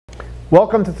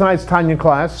Welcome to tonight's Tanya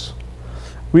class.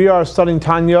 We are studying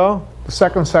Tanya, the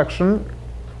second section,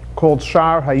 called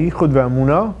Shar, HaYichud,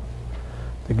 VaHaemunah,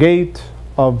 the gate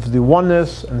of the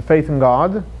oneness and faith in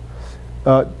God.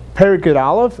 Perikid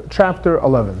Aleph, chapter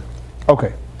 11.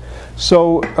 Okay,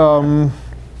 so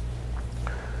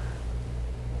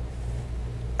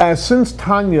since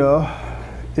Tanya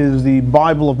is the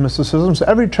Bible of mysticism, so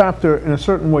every chapter in a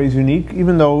certain way is unique,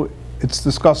 even though it's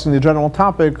discussing the general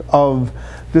topic of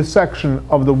this section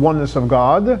of the oneness of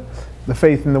God, the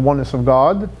faith in the oneness of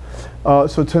God.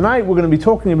 So tonight we're going to be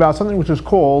talking about something which is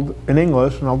called, in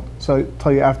English, and I'll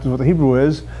tell you afterwards what the Hebrew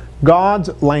is, God's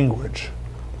language.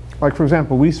 Like, for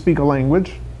example, we speak a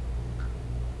language,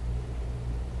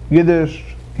 Yiddish,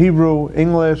 Hebrew,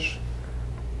 English,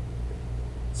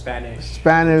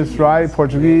 Spanish, right?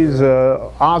 Portuguese,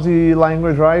 Aussie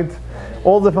language, right?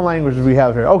 All different languages we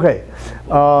have here. Okay.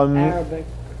 Arabic.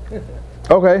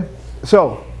 Okay.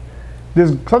 So,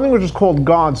 there's something which is called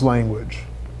God's language.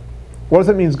 What does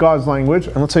it mean, God's language?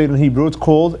 And let's say it in Hebrew. It's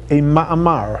called a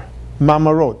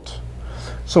Mamarot.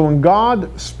 So when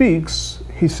God speaks,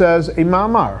 He says a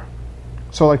Mamar.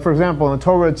 So, like, for example, in the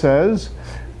Torah it says,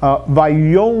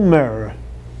 Vayomer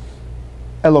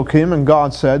Elokim, and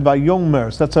God said,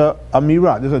 Vayomer. So that's a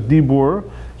Mirah. There's a Dibur.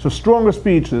 It's a stronger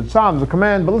speech. It's a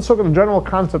command. But let's look at the general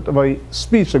concept of a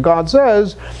speech that God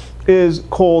says is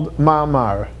called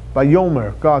Mamar.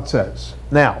 Vayomer, God says.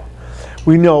 Now,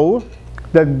 we know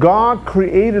that God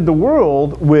created the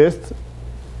world with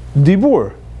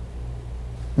Dibur,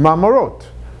 Mamarot,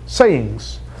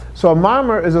 sayings. So a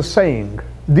Mamar is a saying.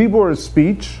 Dibur is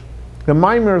speech. The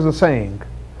Mamar is a saying.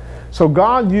 So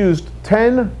God used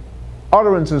 10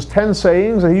 utterances, 10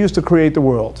 sayings that He used to create the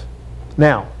world.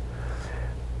 Now,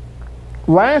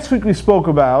 last week we spoke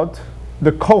about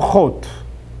the kochot,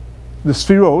 the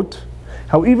Sefirot,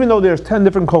 how even though there's 10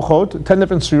 different kochot, 10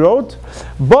 different Sefirot,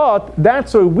 but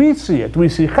that's the way we see it. We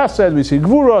see chesed, we see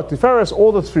gvura, tiferes,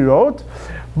 all the Sefirot,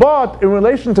 but in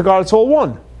relation to God it's all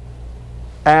one.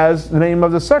 As the name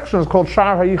of the section is called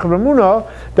Shar, HaYichud, VaHaemunah,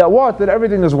 that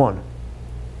everything is one.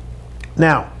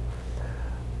 Now,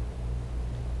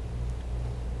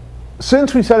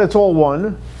 since we said it's all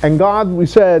one, and God, we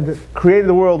said, created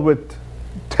the world with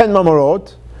 10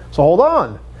 Mamorot, so hold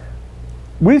on.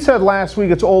 We said last week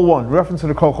it's all one, reference to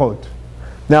the kochot.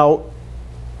 Now,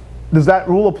 does that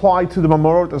rule apply to the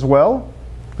Mamorot as well?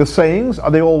 The sayings,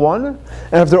 are they all one?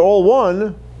 And if they're all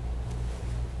one,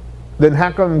 then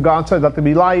how come God said that to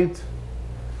be light,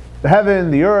 the heaven,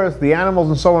 the earth, the animals,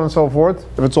 and so on and so forth,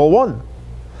 if it's all one?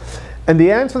 And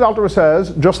the answer, the Alter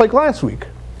says, just like last week,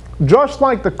 just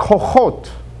like the kochot,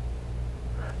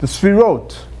 the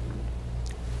Sefirot,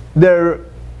 they're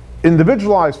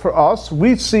individualized for us.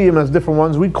 We see them as different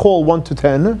ones. We call 1 to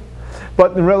 10.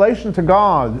 But in relation to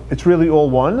God, it's really all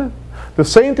one. The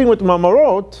same thing with the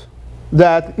Mamarot,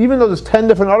 that even though there's 10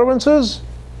 different utterances,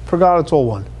 for God it's all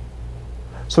one.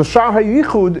 So Shar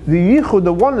HaYichud, the Yichud,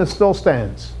 the oneness still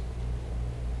stands.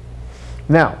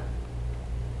 Now,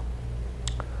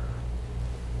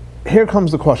 here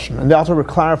comes the question, and the Alter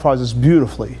clarifies this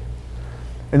beautifully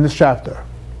in this chapter.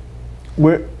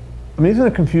 Isn't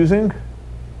it confusing?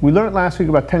 We learned last week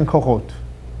about 10 kochot,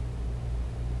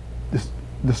 the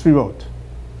Sefirot.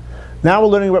 Now we're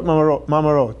learning about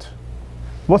Mamarot.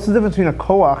 What's the difference between a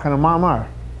koach and a mamar?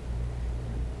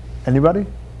 Anybody?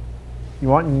 You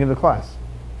want? You can give the class.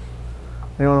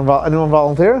 Anyone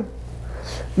volunteer?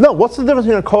 No. What's the difference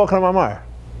between a koach and a mamar?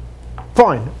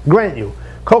 Fine, grant you.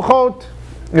 Kochot,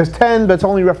 there's 10, but it's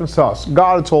only reference to us.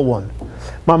 God, it's all one.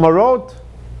 Mamarot,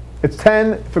 it's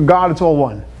 10. For God, it's all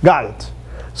one. Got it.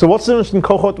 So what's the difference in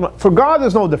kochot? For God,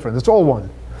 there's no difference. It's all one.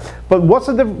 But what is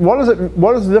the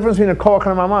difference between a koach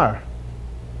and a mamar?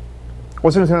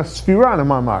 What's the difference between a sefirah and a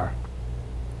mamar?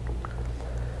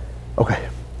 Okay.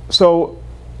 So,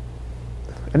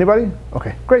 anybody?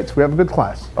 Okay, great. So we have a good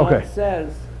class. Okay. God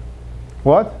says.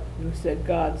 What? You said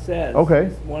God says. Okay.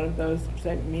 Does one of those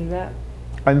mean that?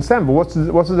 I understand, but what's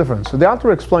the difference? So the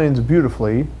Alter explains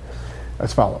beautifully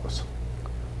as follows.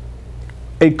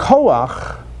 A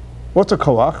koach, what's a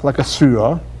koach? Like a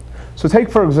sefirah. So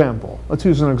take, for example, let's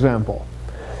use an example.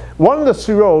 One of the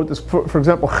sefirot is, for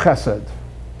example, chesed.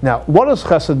 Now, what does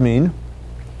chesed mean?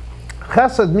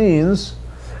 Chesed means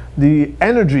the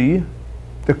energy,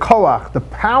 the koach, the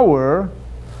power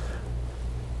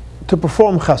to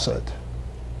perform chesed.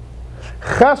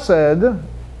 Chesed,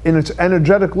 in its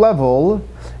energetic level,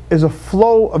 is a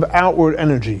flow of outward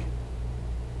energy.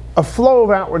 A flow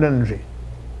of outward energy.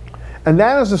 And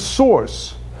that is the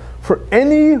source for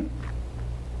any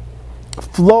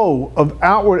flow of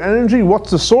outward energy.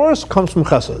 What's the source? Comes from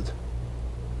chesed.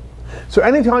 So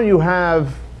anytime you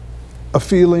have a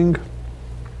feeling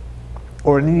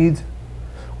or a need,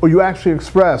 or you actually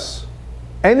express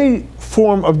any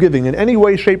form of giving in any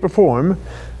way, shape, or form,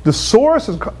 the source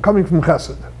is coming from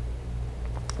chesed.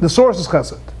 The source is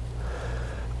chesed.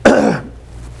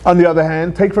 On the other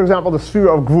hand, take for example the sphere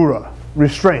of gvura,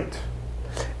 restraint.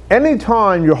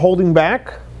 Anytime you're holding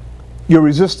back, you're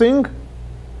resisting,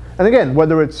 and again,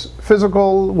 whether it's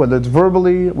physical, whether it's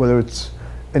verbally, whether it's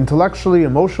intellectually,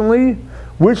 emotionally,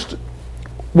 what's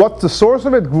the source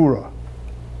of it? Gvura.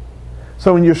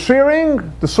 So when you're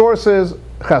sharing, the source is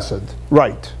chesed,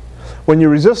 right. When you're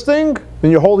resisting,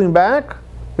 when you're holding back,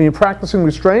 when you're practicing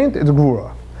restraint, it's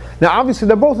gvura. Now obviously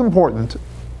they're both important.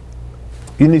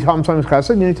 You need sometimes chesed,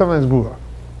 you need sometimes gvura.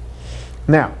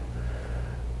 Now,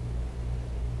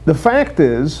 the fact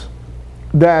is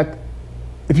that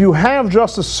if you have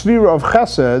just a sphere of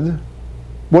chesed,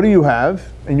 what do you have?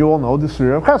 And you all know the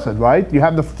sphere of chesed, right? You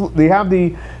have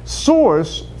the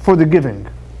source for the giving.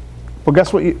 But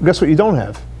guess what you don't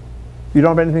have? You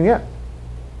don't have anything yet.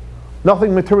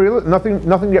 Nothing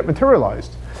yet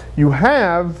materialized. You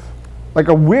have like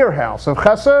a warehouse of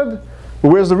chesed,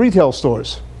 but where's the retail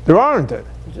stores? There aren't it.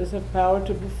 You just have power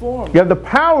to perform. You have the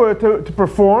power to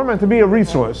perform and to be a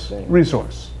resource.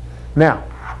 Now,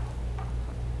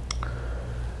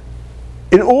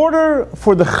 in order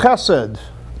for the chesed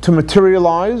to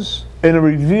materialize in a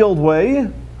revealed way,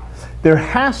 there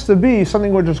has to be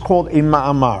something which is called a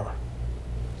ma'amar.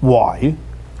 Why?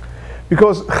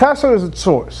 Because chesed is its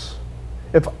source.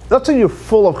 If, let's say you're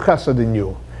full of chesed in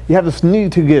you, you have this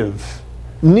need to give,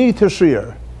 need to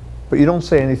share, but you don't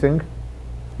say anything,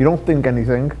 you don't think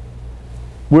anything,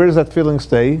 where does that feeling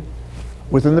stay?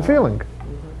 Within the feeling.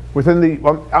 Within the,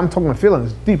 well, I'm talking about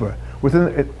feelings, deeper. Within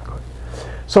it.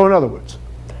 So in other words,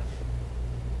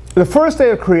 the first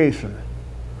day of creation,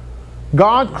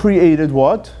 God created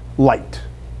what? Light.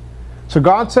 So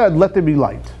God said, let there be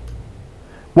light.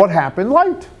 What happened?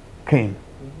 Light came.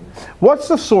 What's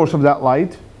the source of that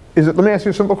light? Let me ask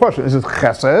you a simple question. Is it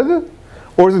chesed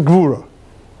or is it gvura?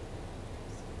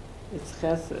 It's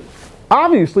chesed.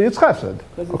 Obviously it's chesed.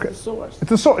 Because it's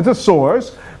the source. It's a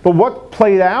source, but what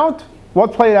played out?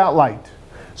 What played out? Light.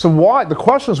 So why, the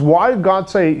question is, why did God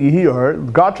say Yehi Or?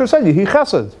 God just said Yehi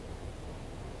Chesed.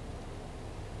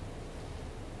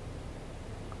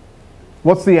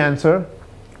 What's the answer?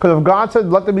 Because if God said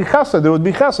let there be chesed, there would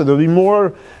be chesed. There would be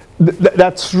more,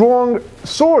 that strong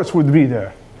source would be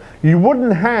there. You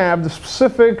wouldn't have the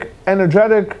specific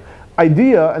energetic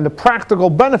idea and the practical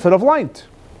benefit of light.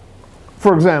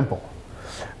 For example,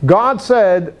 God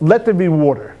said let there be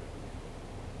water.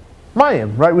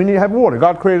 Mayim, right? We need to have water.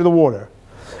 God created the water.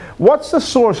 What's the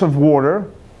source of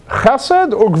water?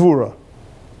 Chesed or gvura?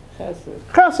 Chesed.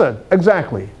 Chesed,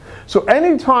 exactly. So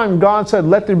anytime God said,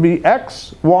 let there be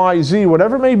X, Y, Z,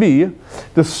 whatever it may be,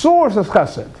 the source is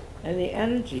chesed. And the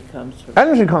energy comes from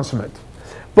Energy comes from it.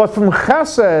 But from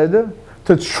chesed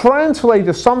to translate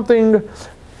to something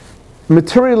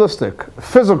materialistic,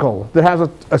 physical, that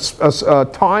has a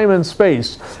time and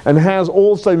space and has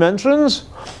all its dimensions,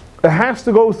 it has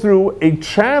to go through a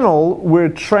channel where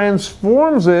it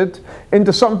transforms it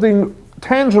into something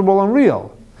tangible and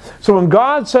real. So when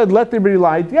God said, let there be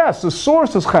light, yes, the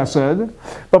source is chesed,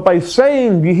 but by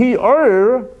saying Yehi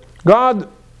Or, God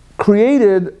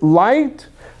created light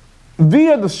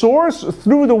via the source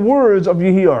through the words of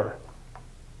Yehi Or.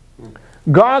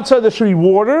 God said there should be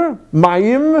water,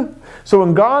 mayim. So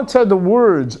when God said the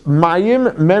words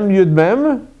mayim, mem, yud,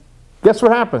 mem, guess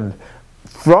what happened?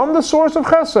 From the source of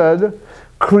chesed,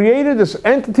 created this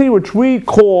entity which we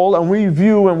call and we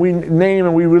view and we name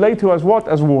and we relate to as what?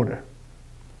 As water.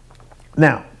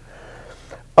 Now,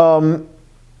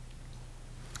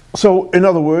 so in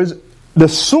other words, the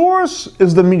source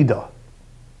is the Mida.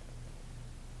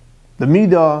 The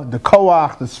Mida, the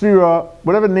Koach, the Sefirot,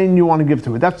 whatever name you want to give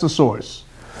to it, that's the source.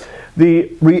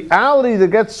 The reality that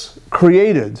gets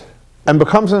created and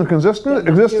becomes in existence,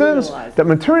 that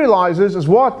materializes, is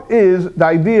what is the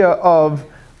idea of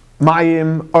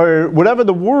Mayim, or whatever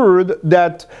the word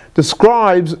that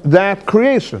describes that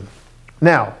creation.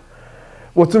 Now,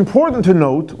 what's important to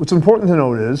note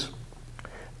is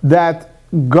that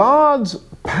God's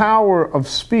power of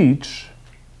speech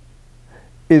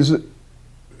is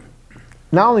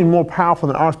not only more powerful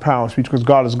than our power of speech because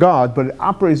God is God, but it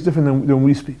operates different than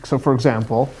we speak. So for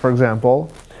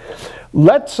example,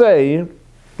 let's say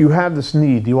you have this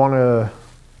need, you're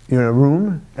in a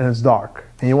room and it's dark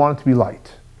and you want it to be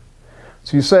light.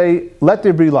 So you say, let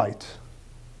there be light.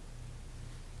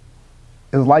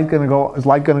 Is light going to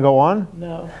go on?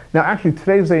 No. Now, actually,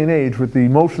 today's day and age with the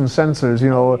motion sensors,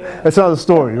 Yeah. that's another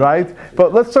story, right?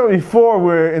 But let's start before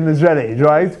we're in the jet age,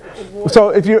 right? So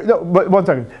if you, no, but one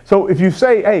second. So if you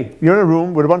say, hey, you're in a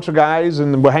room with a bunch of guys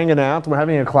and we're hanging out, we're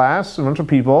having a class, a bunch of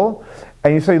people,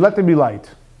 and you say, let there be light.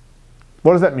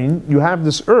 What does that mean? You have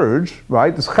this urge,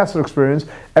 right? This chesed experience.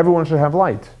 Everyone should have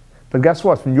light. But guess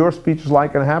what? From your speech, is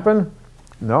light going to happen?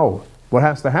 No. What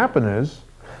has to happen is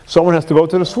someone has to go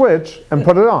to the switch and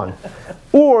put it on.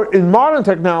 Or in modern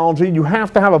technology, you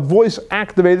have to have a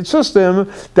voice-activated system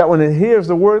that when it hears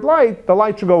the word light, the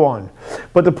light should go on.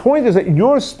 But the point is that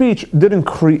your speech didn't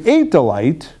create the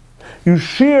light. You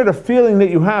shared a feeling that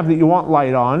you have that you want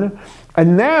light on.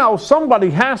 And now somebody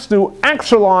has to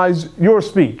actualize your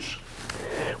speech.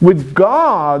 With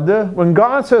God, when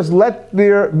God says, let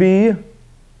there be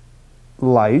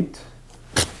light,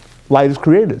 light is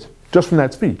created just from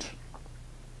that speech.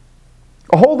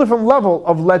 A whole different level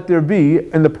of let there be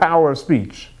in the power of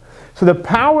speech. So the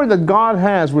power that God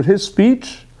has with his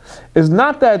speech is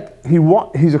not that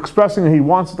he's expressing that he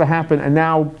wants it to happen and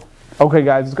now, okay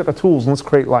guys, let's get the tools and let's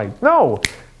create light. No,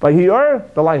 by here,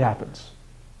 the light happens.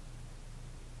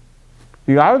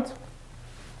 You got it?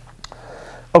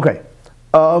 Okay.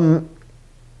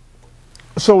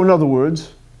 So in other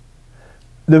words,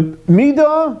 the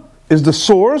Mida is the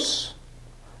source,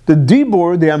 the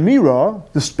dibur, the amira,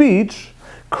 the speech,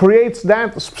 creates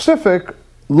that specific,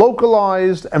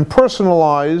 localized, and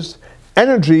personalized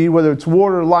energy, whether it's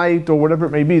water, light, or whatever it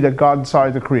may be that God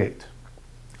decided to create.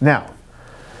 Now,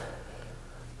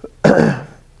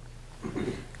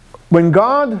 when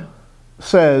God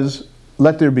says,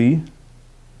 let there be,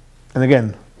 and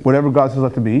again, whatever God says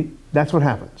let there be, that's what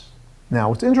happens. Now,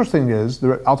 what's interesting is,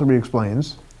 the Alter Rebbe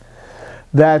explains,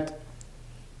 that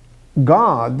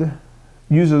God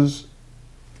uses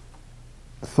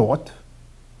thought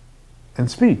and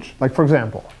speech. Like, for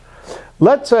example,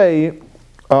 let's say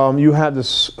you have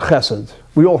this chesed.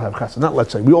 We all have chesed. Not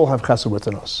let's say. We all have chesed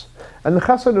within us. And the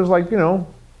chesed is like,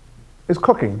 is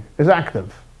cooking, is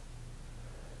active.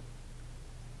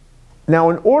 Now,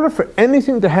 in order for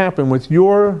anything to happen with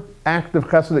your active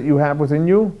chesed that you have within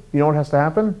you, you know what has to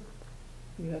happen?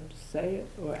 You have to say it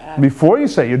or act. Before you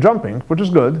say it, you're jumping, which is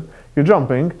good. You're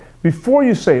jumping. Before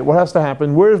you say it, what has to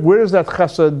happen? Where does that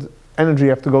chesed energy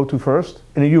have to go to first?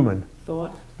 In a human.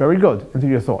 Thought. Very good, into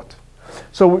your thought.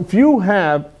 So if you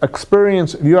have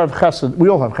experience, if you have chesed, we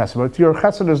all have chesed, but if your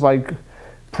chesed is like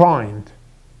primed,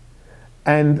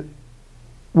 and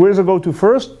where does it go to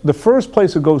first? The first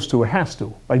place it goes to, it has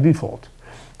to, by default.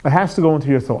 It has to go into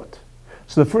your thought.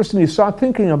 So the first thing you start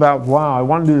thinking about, wow, I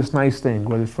want to do this nice thing,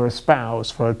 whether it's for a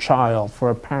spouse, for a child, for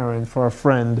a parent, for a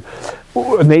friend,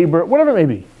 a neighbor, whatever it may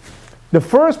be. The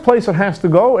first place it has to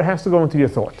go into your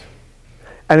thought.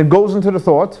 And it goes into the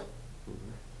thought,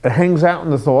 it hangs out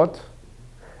in the thought,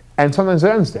 and sometimes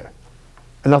it ends there,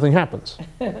 and nothing happens.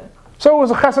 So it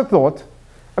was a chesed thought.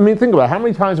 I mean, think about it. How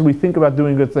many times do we think about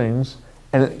doing good things,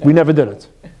 and we never did it?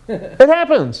 It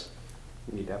happens.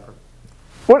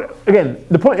 What, again,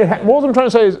 the point, what I'm trying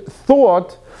to say is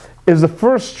thought is the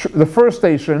first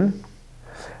station.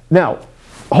 Now,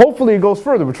 hopefully it goes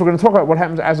further, which we're going to talk about what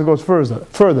happens as it goes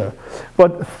further.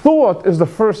 But thought is the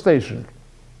first station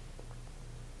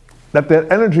that the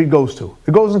energy goes to.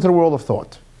 It goes into the world of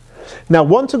thought. Now,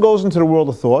 once it goes into the world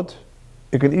of thought,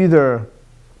 it can either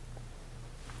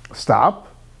stop,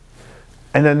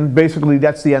 and then basically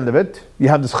that's the end of it. You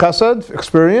have this chesed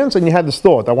experience, and you had this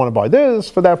thought. I want to buy this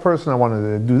for that person, I want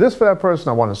to do this for that person,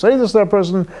 I want to say this to that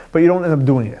person, but you don't end up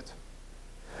doing it.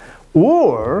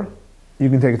 Or, you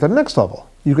can take it to the next level.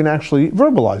 You can actually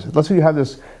verbalize it. Let's say you have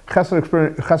this chesed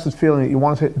experience, chesed feeling that you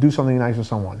want to do something nice to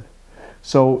someone.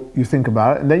 So you think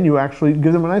about it, and then you actually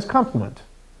give them a nice compliment.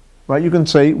 Right? You can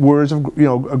say words of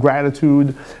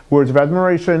gratitude, words of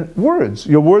admiration, words.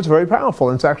 Your words are very powerful,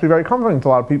 and it's actually very comforting to a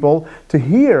lot of people to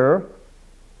hear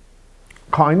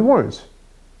kind words.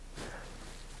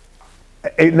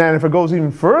 And then if it goes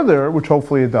even further, which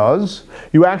hopefully it does,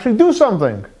 you actually do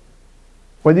something.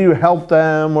 Whether you help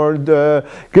them or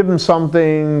give them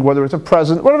something, whether it's a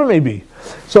present, whatever it may be.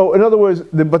 So in other words,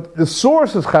 but the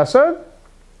source is chesed,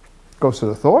 goes to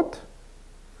the thought,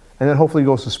 and then hopefully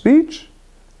goes to speech,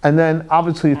 and then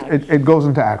obviously it goes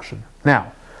into action.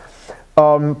 Now,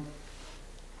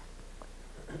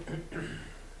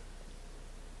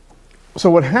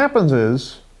 so what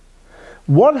happens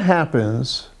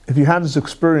if you have this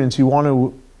experience, you want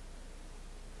to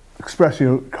express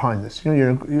your kindness.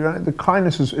 The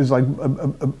kindness is like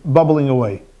bubbling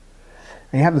away.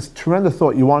 And you have this tremendous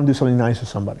thought, you want to do something nice to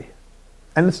somebody.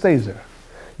 And it stays there.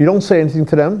 You don't say anything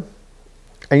to them,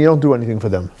 and you don't do anything for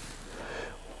them.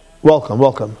 Welcome,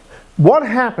 welcome. What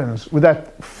happens with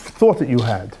that thought that you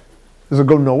had? Does it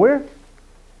go nowhere?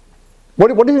 What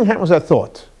do you think happens with that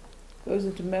thought? Goes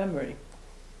into memory.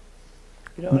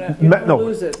 You don't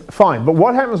lose it. Fine, but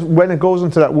what happens when it goes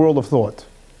into that world of thought?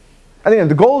 And again,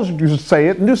 the goal is you should say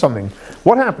it and do something.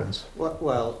 What happens?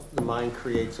 Well, the mind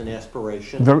creates an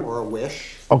aspiration or a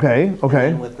wish. Okay, okay.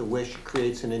 And with the wish, it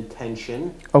creates an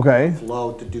intention. Okay. A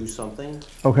flow to do something.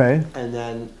 Okay. And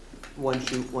then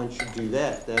once you do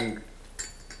that, then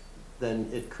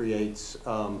it creates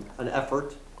an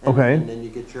effort. And, okay. And then you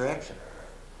get your action.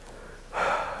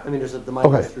 I mean, the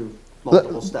mind goes through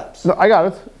multiple steps. No, I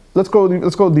got it. Let's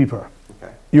go deeper.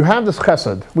 Okay. You have this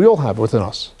chesed. We all have it within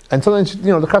us. And sometimes,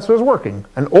 the chesed is working.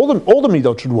 And all the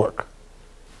midot should work.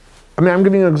 I mean, I'm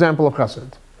giving you an example of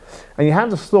chesed. And you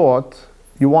have this thought,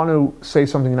 you want to say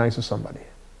something nice to somebody.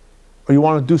 Or you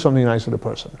want to do something nice to the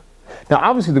person. Now,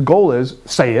 obviously, the goal is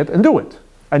say it and do it.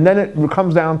 And then it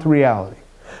comes down to reality.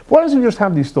 But why doesn't you just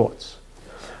have these thoughts?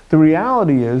 The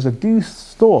reality is that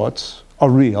these thoughts are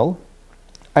real.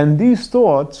 And these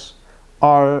thoughts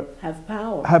have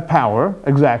power. Have power,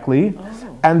 exactly.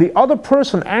 Oh. And the other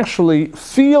person actually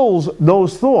feels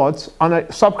those thoughts on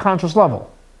a subconscious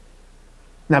level.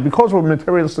 Now, because we're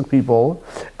materialistic people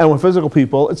and we're physical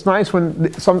people, it's nice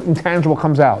when something tangible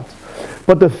comes out.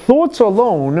 But the thoughts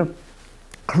alone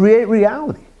create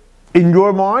reality in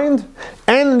your mind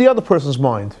and in the other person's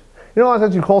mind. A lot of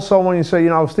times you call someone and you say,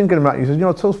 I was thinking about you. He says,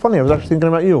 it's so funny, I was actually thinking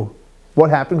about you. What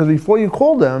happened? Because before you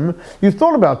called them, you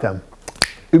thought about them.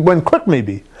 It went quick,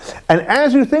 maybe. And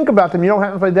as you think about them, what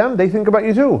happens by them? They think about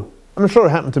you too. I'm sure it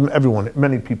happened to everyone,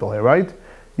 many people here, right?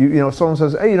 If someone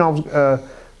says, hey,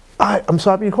 I'm so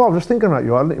happy you called. I was just thinking about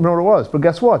you. I don't even know what it was. But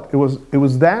guess what? It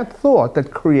was that thought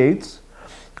that creates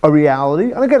a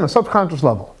reality, and again, a subconscious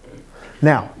level.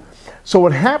 Now, so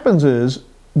what happens is,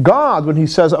 God, when He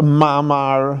says a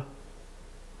mamar,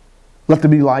 let there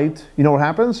be light, you know what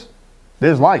happens?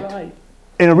 There's light. Right.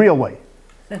 In a real way.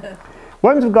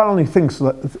 What happens if God only thinks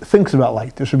about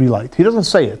light? There should be light. He doesn't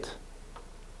say it.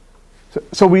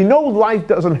 So we know light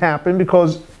doesn't happen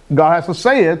because God has to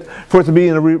say it for it to be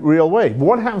in a real way. But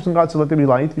what happens when God says let there be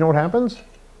light? You know what happens?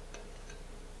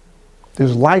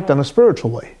 There's light in a spiritual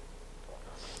way.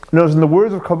 Notice in the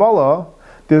words of Kabbalah,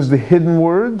 there's the hidden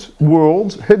worlds,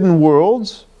 Alman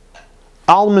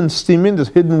Stimin, there's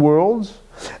hidden worlds,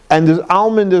 and there's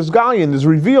Alman, there's Gayan, there's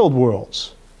revealed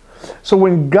worlds. So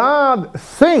when God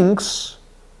thinks,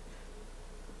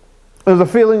 the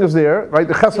feeling is there, right?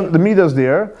 The chesed, the Mida is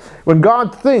there. When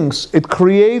God thinks, it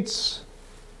creates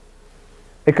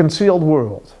a concealed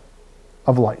world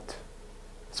of light.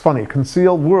 It's funny, a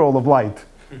concealed world of light.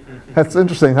 That's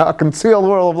interesting, huh? A concealed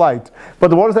world of light.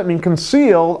 But what does that mean?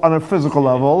 Concealed on a physical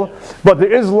level, but there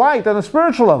is light on a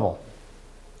spiritual level.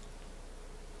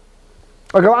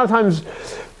 Like a lot of times,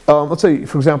 let's say,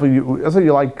 for example, let's say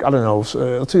you like, let's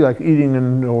say you like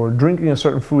eating or drinking a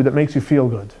certain food that makes you feel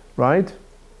good, right?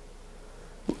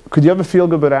 Could you ever feel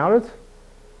good without it?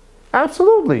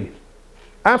 Absolutely.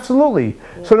 Absolutely.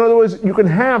 Yeah. So in other words, you can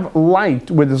have light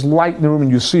where there's light in the room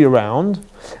and you see around,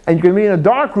 and you can be in a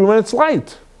dark room and it's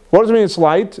light. What does it mean it's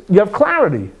light? You have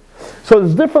clarity. So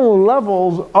there's different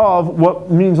levels of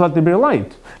what means let there be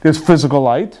light. There's physical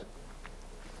light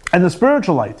and the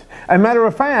spiritual light. As a matter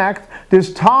of fact,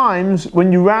 there's times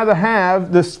when you rather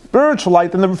have the spiritual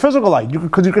light than the physical light,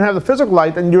 because you can have the physical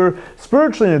light and you're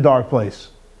spiritually in a dark place.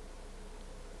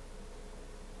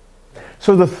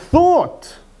 So the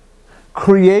thought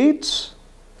creates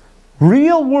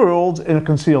real worlds in a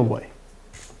concealed way.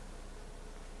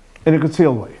 In a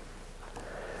concealed way.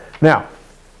 Now,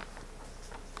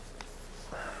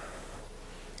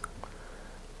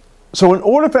 so in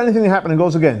order for anything to happen, it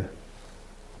goes again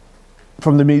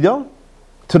from the Midah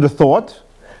to the thought,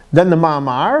 then the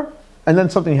Mamar, and then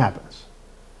something happens.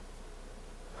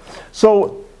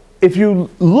 So if you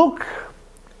look,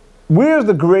 where's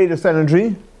the greatest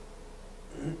energy?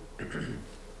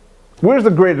 Where's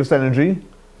the greatest energy?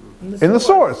 In the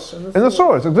source. In the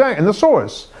source, exactly. In the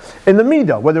source. In the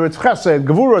Mida, whether it's Chesed,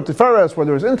 Gevurah, Tiferes,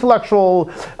 whether it's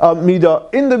intellectual Mida,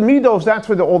 in the Midos, that's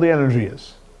where all the energy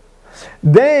is.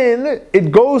 Then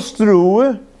it goes through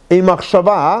a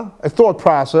machshava, a thought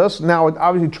process. Now it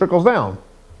obviously trickles down.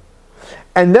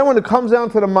 And then when it comes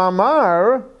down to the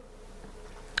Mamar,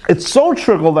 it's so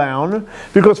trickled down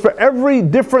because for every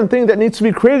different thing that needs to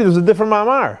be created, there's a different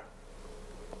Mamar.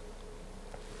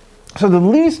 So the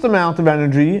least amount of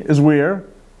energy is where?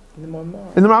 In the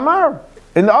Mamor. In the Mamor,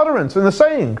 in the utterance, in the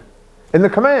saying, in the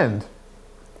command.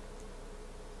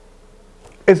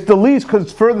 It's the least because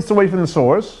it's furthest away from the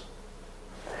source.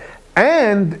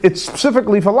 And it's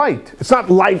specifically for light. It's not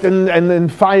light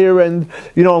and fire and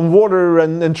and water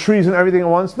and trees and everything at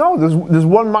once. No, there's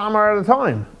one Mamor at a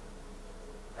time,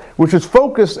 which is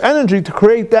focused energy to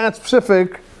create that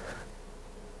specific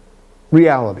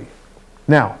reality.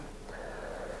 Now,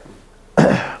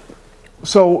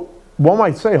 so one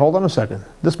might say, hold on a second,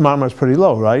 this Mamor is pretty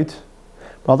low, right?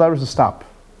 Well, that was a stop.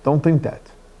 Don't think that.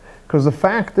 Because the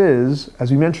fact is,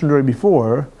 as we mentioned already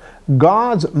before,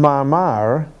 God's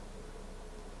Mamor,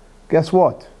 guess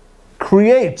what?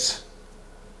 Creates.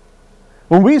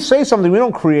 When we say something, we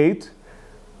don't create,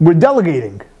 we're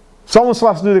delegating. Someone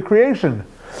still has to do the creation.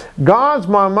 God's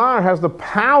Mamor has the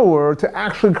power to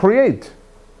actually create.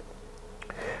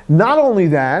 Not only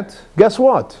that, guess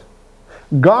what?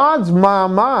 God's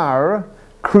Mamor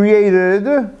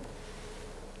created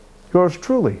yours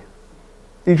truly.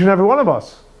 Each and every one of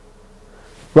us.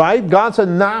 Right? God said,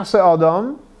 Nase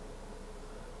Adam.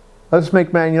 Let's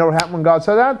make man. You know what happened when God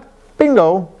said that?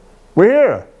 Bingo. We're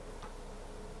here.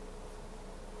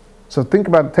 So think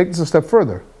about it. Take this a step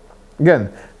further.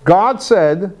 Again, God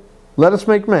said, let us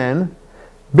make man.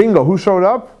 Bingo. Who showed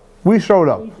up? We showed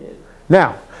up. We did.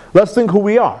 Now, let's think who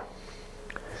we are.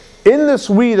 In this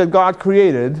we that God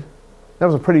created, that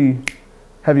was a pretty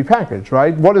heavy package,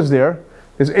 right? What is there?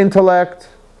 There's intellect,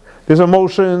 there's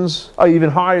emotions, even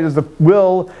higher, there's the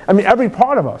will. I mean, every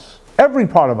part of us,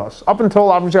 up until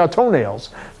obviously our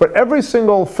toenails, but every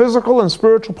single physical and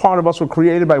spiritual part of us were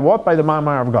created by what? By the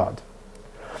Mamor of God.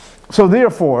 So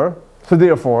therefore, the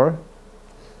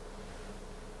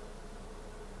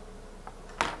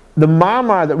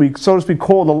Mamor that we, so to speak,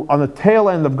 call on the tail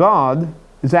end of God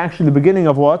is actually the beginning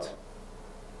of what?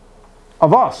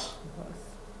 Of us.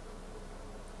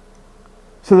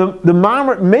 So the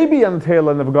Mamor may be on the tail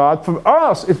end of God. For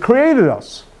us, it created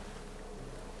us.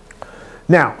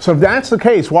 Now, so if that's the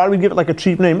case, why do we give it like a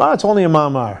cheap name? Oh, it's only a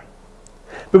Mamor.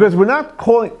 Because we're not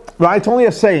calling, right? It's only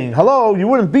a saying. Hello, you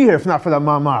wouldn't be here if not for that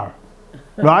Mamor.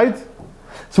 Right?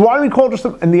 So why do we call it just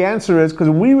a, and the answer is, because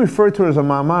when we refer to it as a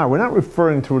Mamor, we're not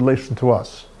referring to relation to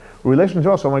us. Relation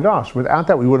to us, oh my gosh, without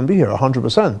that we wouldn't be here,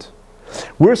 100%.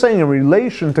 We're saying in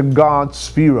relation to God's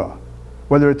Sefirot,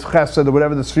 whether it's Chesed or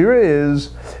whatever the Sefirot is,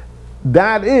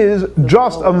 that is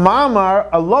just a Mamor,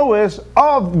 a lowest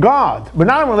of God, but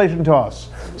not in relation to us.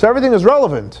 So everything is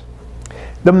relevant.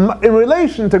 In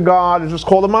relation to God, it's just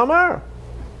called a Mamor.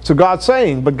 So God's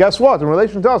saying, but guess what? In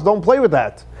relation to us, don't play with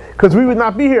that, because we would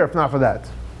not be here if not for that.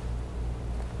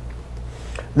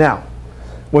 Now,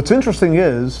 what's interesting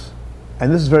is,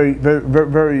 and this is very, very,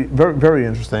 very, very, very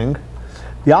interesting.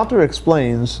 The author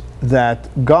explains that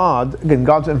God, again,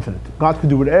 God's infinite. God can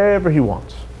do whatever He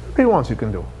wants. Whatever He wants, He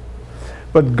can do.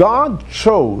 But God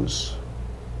chose,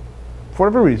 for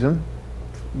whatever reason,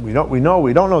 we don't know,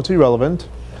 it's irrelevant.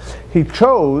 He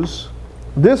chose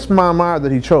this Mamor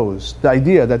that He chose, the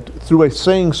idea that through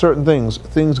saying certain things,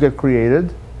 things get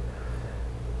created.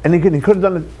 And he could have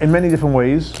done it in many different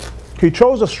ways. He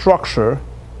chose a structure,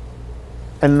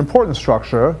 an important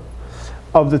structure,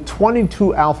 of the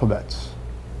 22 alphabets.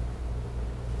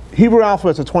 Hebrew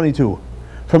alphabets are 22.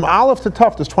 From Aleph to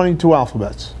Tuf, there's 22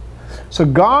 alphabets. So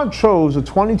God chose the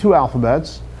 22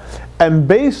 alphabets, and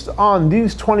based on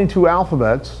these 22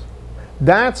 alphabets,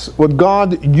 that's what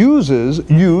God used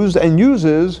and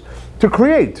uses to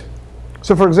create.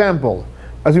 So for example,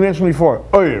 as we mentioned before,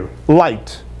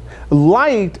 light.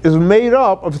 Light is made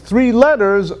up of 3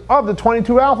 letters of the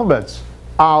 22 alphabets.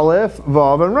 Aleph,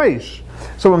 Vav, and Resh.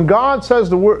 So when God says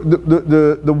the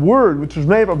word which is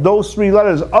made up of those 3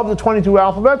 letters of the 22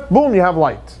 alphabet, boom, you have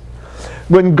light.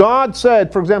 When God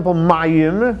said, for example,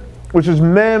 Mayim, which is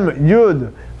Mem,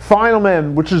 Yud, final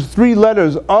Mem, which is 3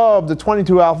 letters of the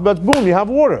 22 alphabets, boom, you have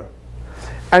water.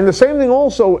 And the same thing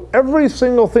also, every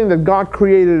single thing that God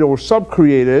created or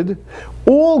sub-created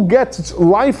all gets its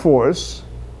life force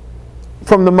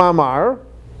from the Mamor,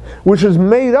 which is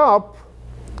made up,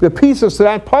 the pieces to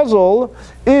that puzzle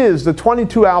is the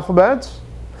 22 alphabets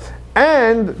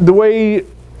and the way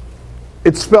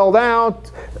it's spelled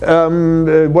out,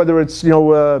 whether it's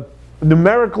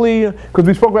numerically, because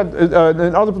we spoke about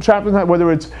in other chapters,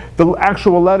 whether it's the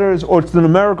actual letters or it's the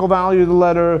numerical value of the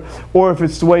letter, or if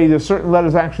it's the way there's certain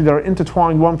letters actually that are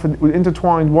intertwined one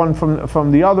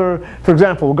from the other. For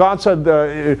example, God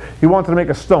said He wanted to make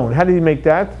a stone. How did He make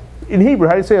that? In Hebrew,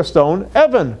 how do you say a stone?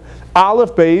 Evan.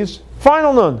 Aleph, Beis,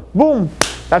 final Nun. Boom.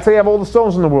 That's how you have all the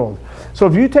stones in the world. So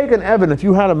if you take an Evan, if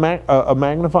you had a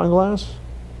magnifying glass,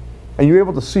 and you're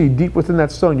able to see deep within that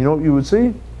stone, you know what you would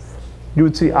see? You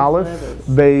would see Aleph,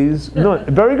 Beis, Nun.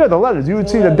 Very good, the letters. You would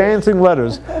see the dancing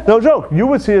letters. No joke. You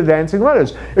would see the dancing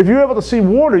letters. If you were able to see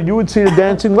water, you would see the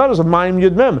dancing letters of Mayim,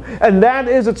 Yud, Mem. And that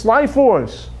is its life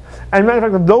force. And matter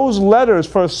of fact, if those letters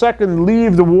for a second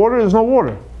leave the water, there's no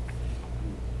water.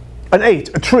 An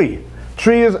 8, a tree.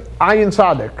 Tree is ayin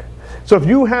tzaddik. So if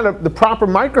you had the proper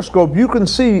microscope, you can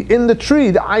see in the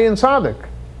tree the ayin tzaddik.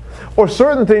 Or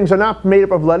certain things are not made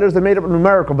up of letters, they're made up of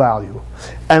numerical value.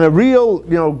 And a real,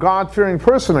 God-fearing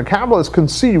person, a Kabbalist, can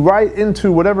see right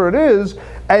into whatever it is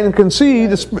and can see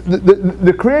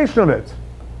the creation of it.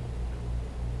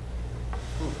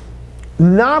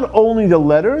 Not only the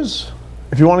letters,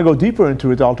 if you want to go deeper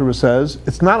into it, the Alter Rebbe says,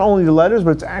 it's not only the letters,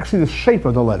 but it's actually the shape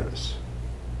of the letters.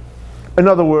 In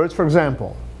other words, for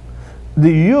example, the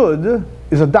Yud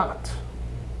is a dot.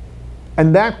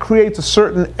 And that creates a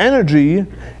certain energy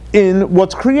in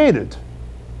what's created.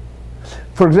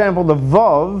 For example, the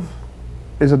Vav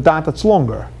is a dot that's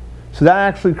longer. So that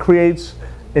actually creates,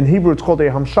 in Hebrew it's called a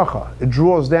hamshacha. It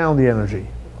draws down the energy.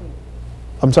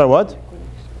 I'm sorry, what?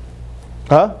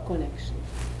 Huh?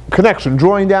 Connection,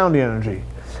 drawing down the energy.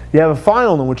 You have a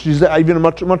final one, which is even a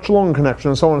much longer connection,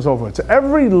 and so on and so forth. So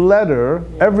every letter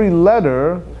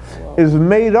is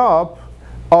made up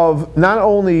of not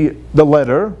only the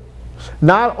letter,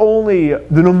 not only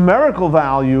the numerical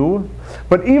value,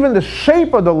 but even the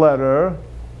shape of the letter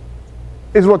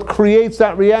is what creates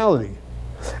that reality.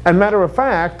 And matter of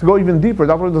fact, to go even deeper,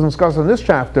 that's what it doesn't discuss in this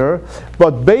chapter,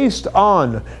 but based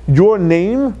on your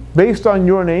name,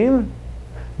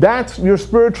 that's your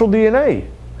spiritual DNA.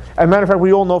 And matter of fact,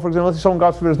 we all know, for example, let's say someone,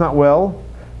 God forbid, is not well,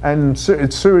 and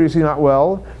it's seriously not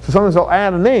well, so sometimes they'll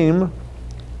add a name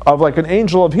of like an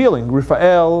angel of healing,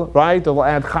 Raphael, right? They'll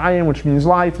add Chaim, which means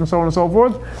life, and so on and so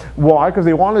forth. Why? Because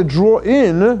they want to draw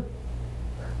in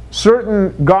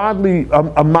certain godly,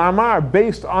 a mamar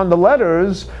based on the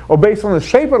letters, or based on the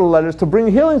shape of the letters, to bring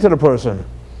healing to the person.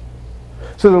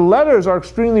 So the letters are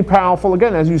extremely powerful,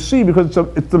 again, as you see, because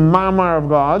it's the mamar of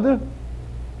God,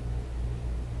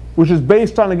 which is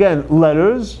based on, again,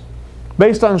 letters,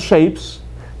 based on shapes,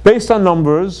 based on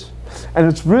numbers. And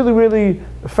it's really, really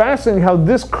fascinating how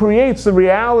this creates the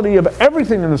reality of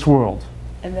everything in this world.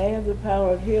 And they have the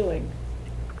power of healing,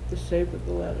 the shape of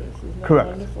the letters. Isn't that Correct.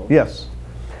 wonderful? Yes.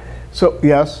 So,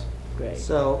 yes. Great.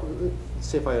 So, let's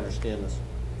see if I understand this.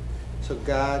 So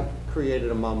God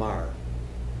created a mamar,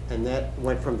 and that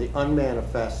went from the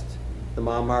unmanifest. The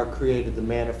mamar created the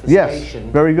manifestation.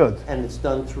 Yes, very good. And it's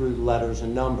done through letters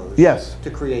and numbers. Yes.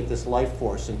 To create this life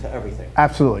force into everything.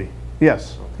 Absolutely.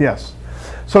 Yes. Yes.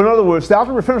 So in other words, the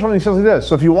Alter Rebbe finished on he says like this.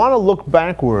 So if you want to look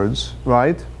backwards,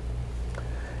 right,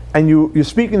 and you're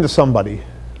speaking to somebody,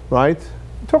 right,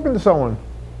 you're talking to someone,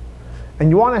 and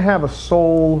you want to have a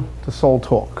soul-to-soul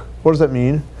talk. What does that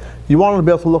mean? You want to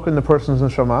be able to look in the person's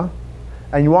neshama,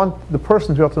 and you want the person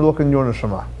to be able to look in your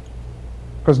neshama.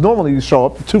 Because normally you show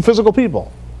up two physical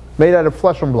people, made out of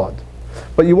flesh and blood.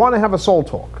 But you want to have a soul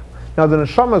talk. Now the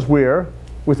neshama is where?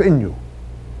 Within you.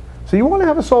 So you want to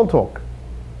have a soul talk.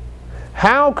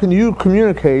 How can you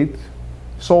communicate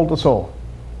soul to soul?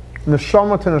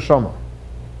 Neshama to neshama.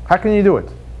 How can you do it?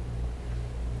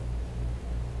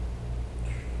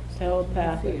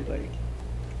 Telepathically.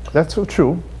 That's so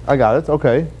true. I got it.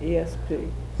 Okay. ESP.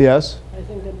 Yes. I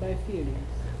think that by feelings.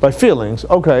 By feelings.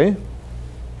 Okay.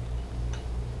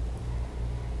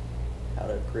 How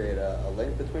to create a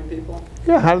link between people?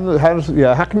 Yeah.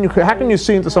 How can you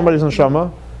see into somebody's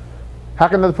neshama? How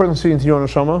can another person see into your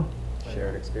neshama?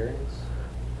 Shared experience.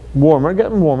 Warmer,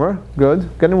 getting warmer. Good.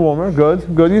 Getting warmer.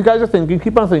 Good. Good. You guys are thinking.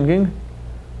 Keep on thinking.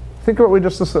 Think of what we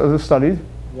just studied.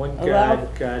 One Allow-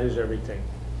 God is everything.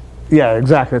 Yeah,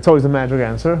 exactly. It's always the magic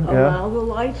answer. Yeah. Allow the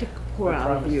light to pour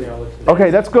out of you. Okay,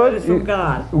 that's good. That is from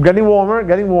God. Getting warmer.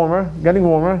 Getting warmer. Getting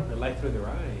warmer. The light through their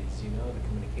eyes, the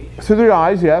communication. Through the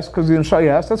eyes, yes, because the inside,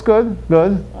 yes, that's good.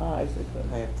 Good. Eyes are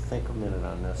good. I have to think a minute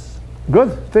on this.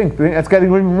 Good. Think. It's getting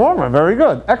even warmer. Very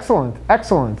good. Excellent.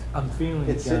 Excellent. I'm feeling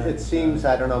It seems,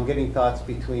 I don't know, I'm getting thoughts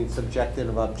between subjective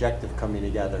and objective coming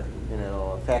together.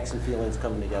 Facts and feelings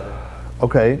coming together.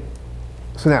 Okay.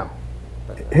 So now,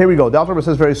 here we go. The Alter Rebbe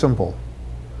says very simple.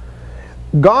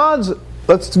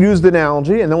 Let's use the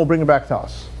analogy, and then we'll bring it back to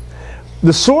us.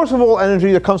 The source of all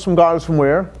energy that comes from God is from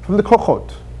where? From the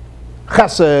kochot.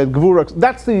 Chesed, Gvura,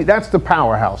 that's the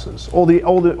powerhouses. All the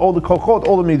kochot,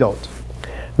 all the Midot.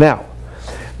 Now,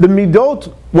 the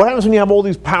Midot, what happens when you have all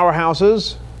these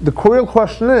powerhouses? The real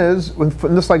question is,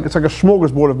 it's like a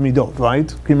smorgasbord of Midot, right?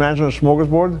 Can you imagine a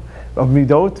smorgasbord of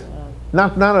Midot?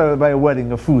 Not by a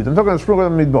wedding of food. I'm talking about a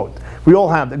smorgasbord of Midot. We all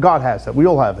have that. God has that. We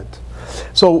all have it.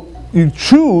 So you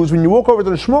choose, when you walk over to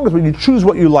the smorgasbord, you choose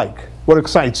what you like, what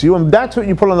excites you, and that's what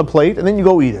you put on the plate, and then you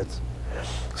go eat it.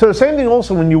 So the same thing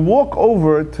also when you walk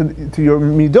over to your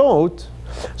Midot,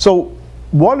 so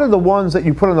what are the ones that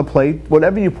you put on the plate?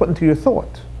 Whatever you put into your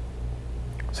thought.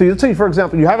 So let's say, for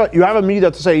example, you have a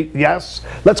Midah to say, yes,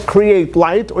 let's create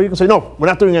light, or you can say, no, we're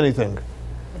not doing anything.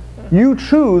 You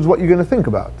choose what you're going to think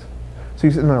about. So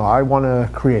you say, no, I want to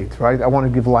create, right? I want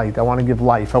to give light, I want to give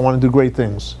life, I want to do great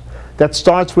things. That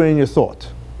starts within your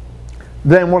thought.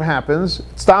 Then what happens?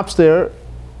 It stops there,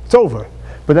 it's over.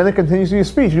 But then it continues in your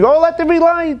speech. You go, oh, let there be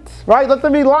light, right? Let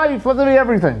there be life, let there be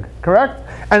everything, correct?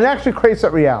 And it actually creates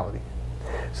that reality.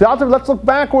 So let's look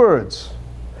backwards.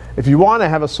 If you want to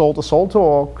have a soul-to-soul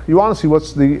talk, you want to see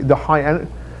what's the high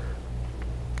end.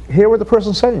 Hear what the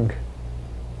person's saying.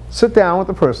 Sit down with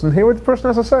the person, hear what the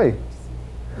person has to say.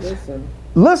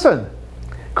 Listen.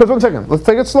 Because one second, let's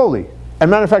take it slowly. And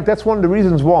matter of fact, that's one of the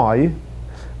reasons why,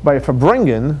 by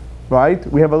Fabringen, right,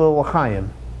 we have a little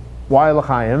l'chaim. Why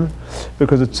l'chaim?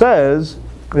 Because it says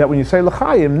that when you say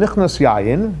l'chaim, nichnas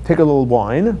yayin, take a little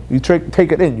wine, you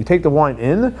take it in, you take the wine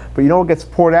in, but you know what gets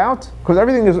poured out? Because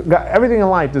everything in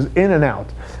life is in and out.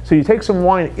 So you take some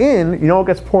wine in, you know what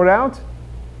gets poured out?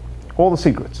 All the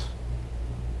secrets.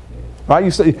 Right?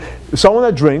 You say, someone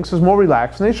that drinks is more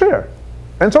relaxed and they share.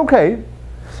 And it's okay.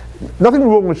 Nothing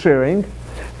wrong with sharing.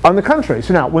 On the contrary.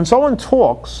 So now, when someone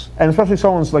talks, and especially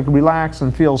someone's like relaxed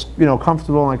and feels,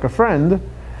 comfortable like a friend,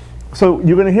 so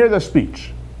you're going to hear their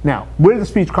speech. Now, where did the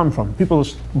speech come from? People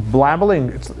just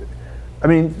blabbling.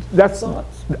 That's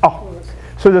thoughts.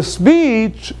 So the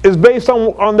speech is based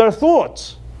on their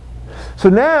thoughts. So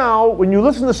now, when you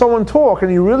listen to someone talk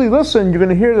and you really listen, you're going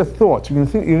to hear their thoughts. You're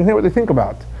going to hear what they think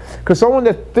about. Because someone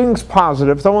that thinks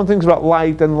positive, someone thinks about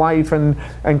light and life and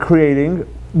creating,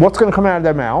 what's going to come out of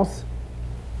their mouth?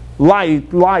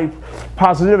 Light, life,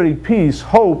 positivity, peace,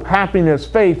 hope, happiness,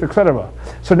 faith, etc.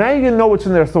 So now you're going to know what's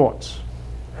in their thoughts.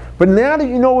 But now that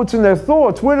you know what's in their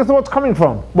thoughts, where are the thoughts coming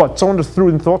from? What, someone just threw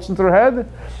in thoughts into their head?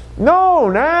 No,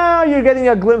 now you're getting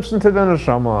a glimpse into the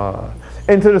neshama,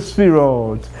 into the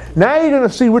Sefirot. Now you're going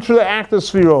to see which are the active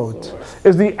Sefirot.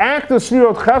 Is the active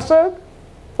Sefirot chesed?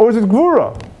 Or is it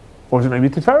gvura? Or is it maybe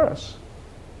tiferes?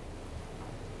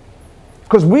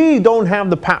 Because we don't have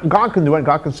the power. God can do it.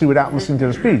 God can see without listening to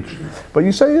the speech. But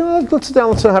you say, let's sit down,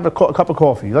 let's have a cup of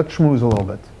coffee. Let's schmooze a little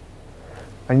bit.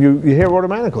 And you hear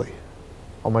automatically.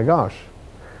 Oh my gosh.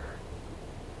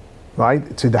 Right?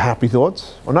 It's either happy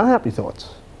thoughts or not happy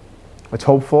thoughts. It's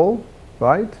hopeful,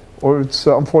 right? Or it's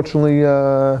unfortunately,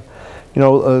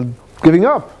 giving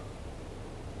up.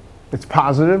 It's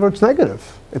positive or it's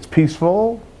negative. It's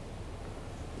peaceful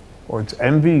or it's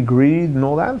envy, greed, and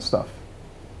all that stuff.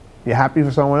 You happy for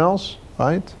someone else,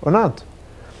 right? Or not?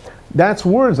 That's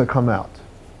words that come out.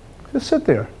 Just sit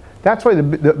there. That's why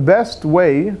the best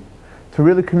way to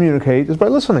really communicate is by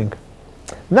listening.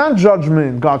 Not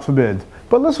judgment, God forbid,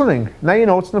 but listening. Now you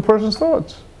know what's in the person's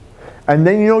thoughts. And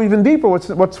then you know even deeper what's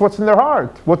in their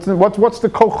heart. What's the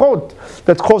kochot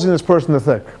that's causing this person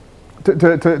to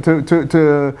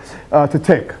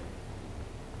tick.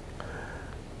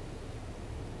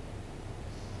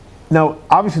 Now,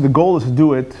 obviously the goal is to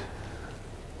do it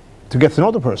to get to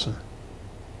know the person.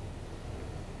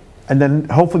 And then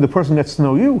hopefully the person gets to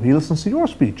know you. He listens to your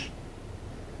speech,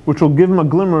 which will give him a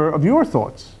glimmer of your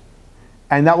thoughts.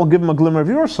 And that will give him a glimmer of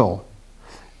your soul.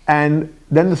 And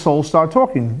then the souls start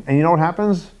talking. And you know what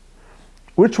happens?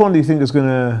 Which one do you think is going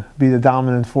to be the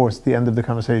dominant force at the end of the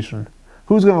conversation?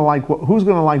 Who's going to like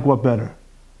what better?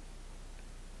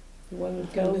 The one who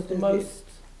tells the most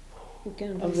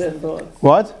of their thoughts.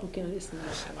 What? Who can listen?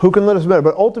 Who can listen better?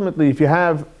 But ultimately, if you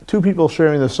have two people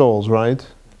sharing their souls, right?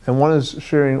 And one is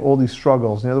sharing all these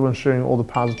struggles, and the other one's sharing all the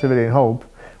positivity and hope,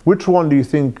 which one do you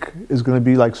think is going to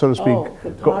be like, so to speak? Oh, the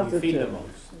positive.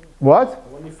 What?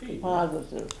 When you feed.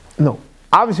 Positive. No.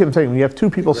 Obviously, I'm saying when you have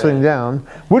two people sitting down,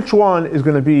 which one is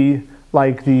going to be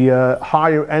like the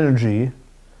higher energy?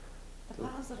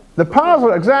 The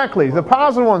positive, exactly. The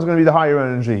positive one's going to be the higher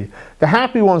energy. The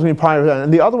happy one's going to be higher energy.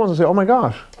 And the other ones will say, oh my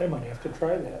gosh. I might have to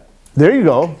try that. There you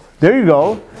go. There you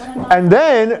go. And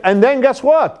then guess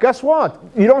what? Guess what?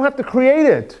 You don't have to create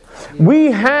it.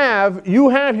 You have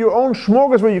your own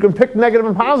smorgasbord where you can pick negative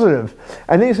and positive.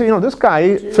 And then you say, this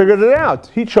guy figured it out.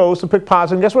 He chose to pick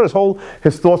positive. And guess what?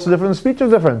 His thoughts are different, his speech is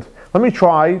different. Let me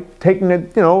try taking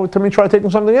it, let me try taking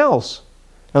something else.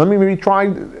 And let me maybe try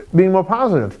being more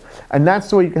positive. And that's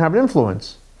the way you can have an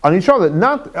influence on each other,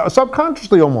 not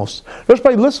subconsciously almost. Just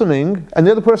by listening, and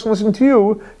the other person listening to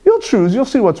you, you'll choose, you'll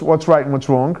see what's right and what's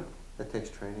wrong. That takes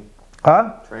training.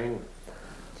 Huh? Training.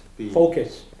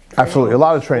 Focus. Absolutely, a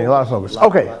lot of training, a lot of focus.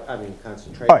 Okay.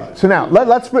 Concentration. All right, so now,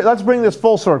 let's bring this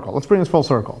full circle. Let's bring this full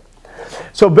circle.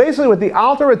 So basically what the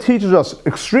Alter teaches us,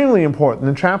 extremely important,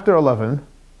 in chapter 11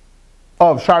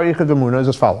 of Shar, HaYichud, VaHaemunah is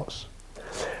as follows.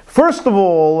 First of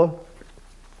all,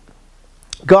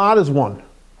 God is one.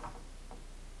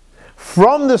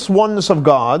 from this oneness of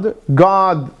God,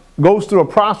 God goes through a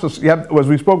process. You have, as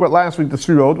we spoke about last week, the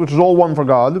Sefirot, which is all one for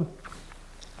God,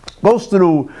 goes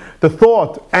through the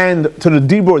thought and to the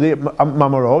dibur, the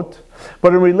Mamarot.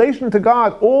 But in relation to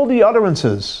God, all the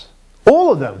utterances,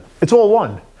 all of them, it's all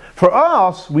one. For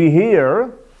us, we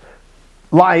hear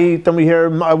light, and we hear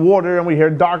water, and we hear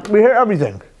dark, we hear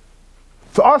everything.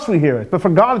 For us, we hear it, but for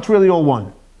God, it's really all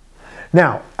one.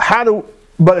 Now,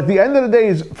 but at the end of the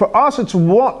day, for us, it's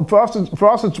one. For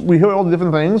us, we hear all the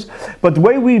different things. But the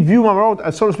way we view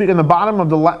Mamarot, so to speak, in the bottom of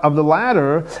the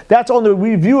ladder, that's only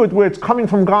we view it where it's coming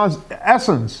from God's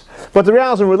essence. But the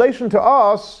reality is, in relation to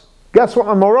us, guess what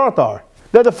Mamorot are?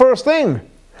 They're the first thing,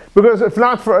 because if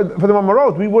not for the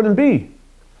Mamarot, we wouldn't be.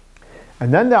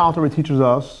 And then the Alter teaches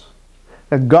us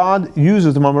that God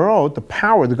uses the Mamorot. The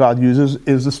power that God uses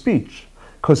is the speech.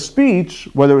 Because speech,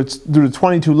 whether it's through the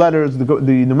 22 letters, the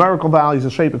numerical values,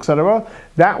 the shape, etc.,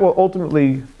 that will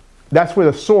ultimately, that's where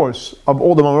the source of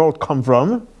all the Mamarot come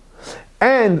from.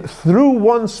 And through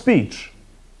one speech,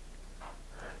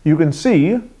 you can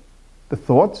see the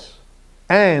thoughts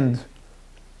and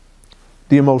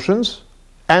the emotions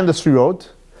and the Sefirot,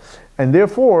 and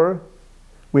therefore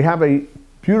we have a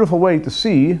beautiful way to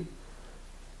see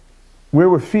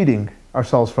where we're feeding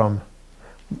ourselves from,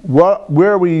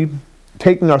 where are we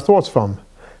taking our thoughts from.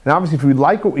 And obviously if we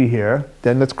like what we hear,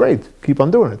 then that's great, keep on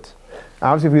doing it.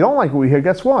 Obviously if we don't like what we hear,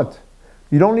 guess what?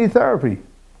 You don't need therapy.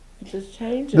 Just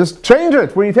change it. Just change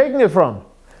it. Where are you taking it from?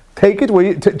 Take it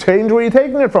change where you're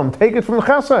taking it from. Take it from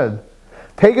chesed.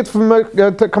 Take it from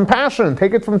compassion.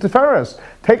 Take it from tiferes.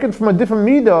 Take it from a different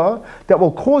Mida that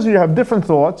will cause you to have different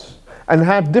thoughts and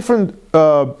have different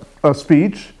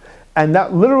speech, and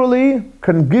that literally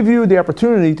can give you the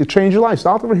opportunity to change your life.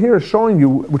 So out over here is showing you,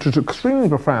 which is extremely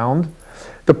profound,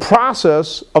 the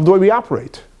process of the way we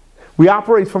operate. We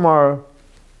operate from our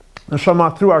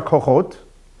neshama through our kochot,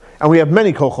 and we have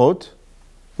many kochot,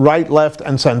 right, left,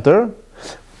 and center.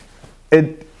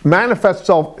 It manifests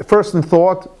itself first in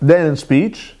thought, then in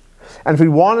speech. And if we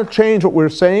want to change what we're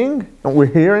saying and what we're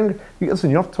hearing, you don't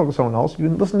have to talk to someone else. You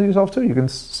can listen to yourself too. You can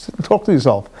sit and talk to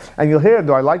yourself. And you'll hear,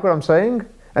 do I like what I'm saying?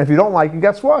 And if you don't like it,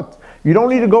 guess what? You don't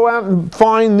need to go out and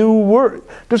find new words.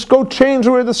 Just go change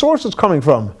where the source is coming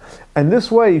from. And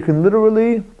this way you can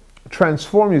literally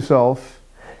transform yourself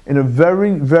in a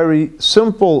very, very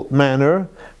simple manner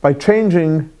by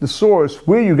changing the source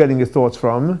where you're getting your thoughts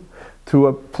from to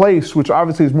a place which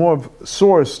obviously is more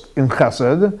sourced in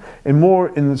chesed and more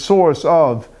in the source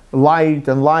of light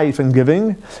and life and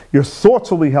giving. Your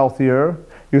thoughts will be healthier,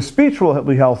 your speech will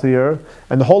be healthier,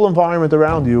 and the whole environment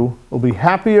around you will be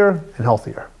happier and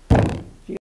healthier.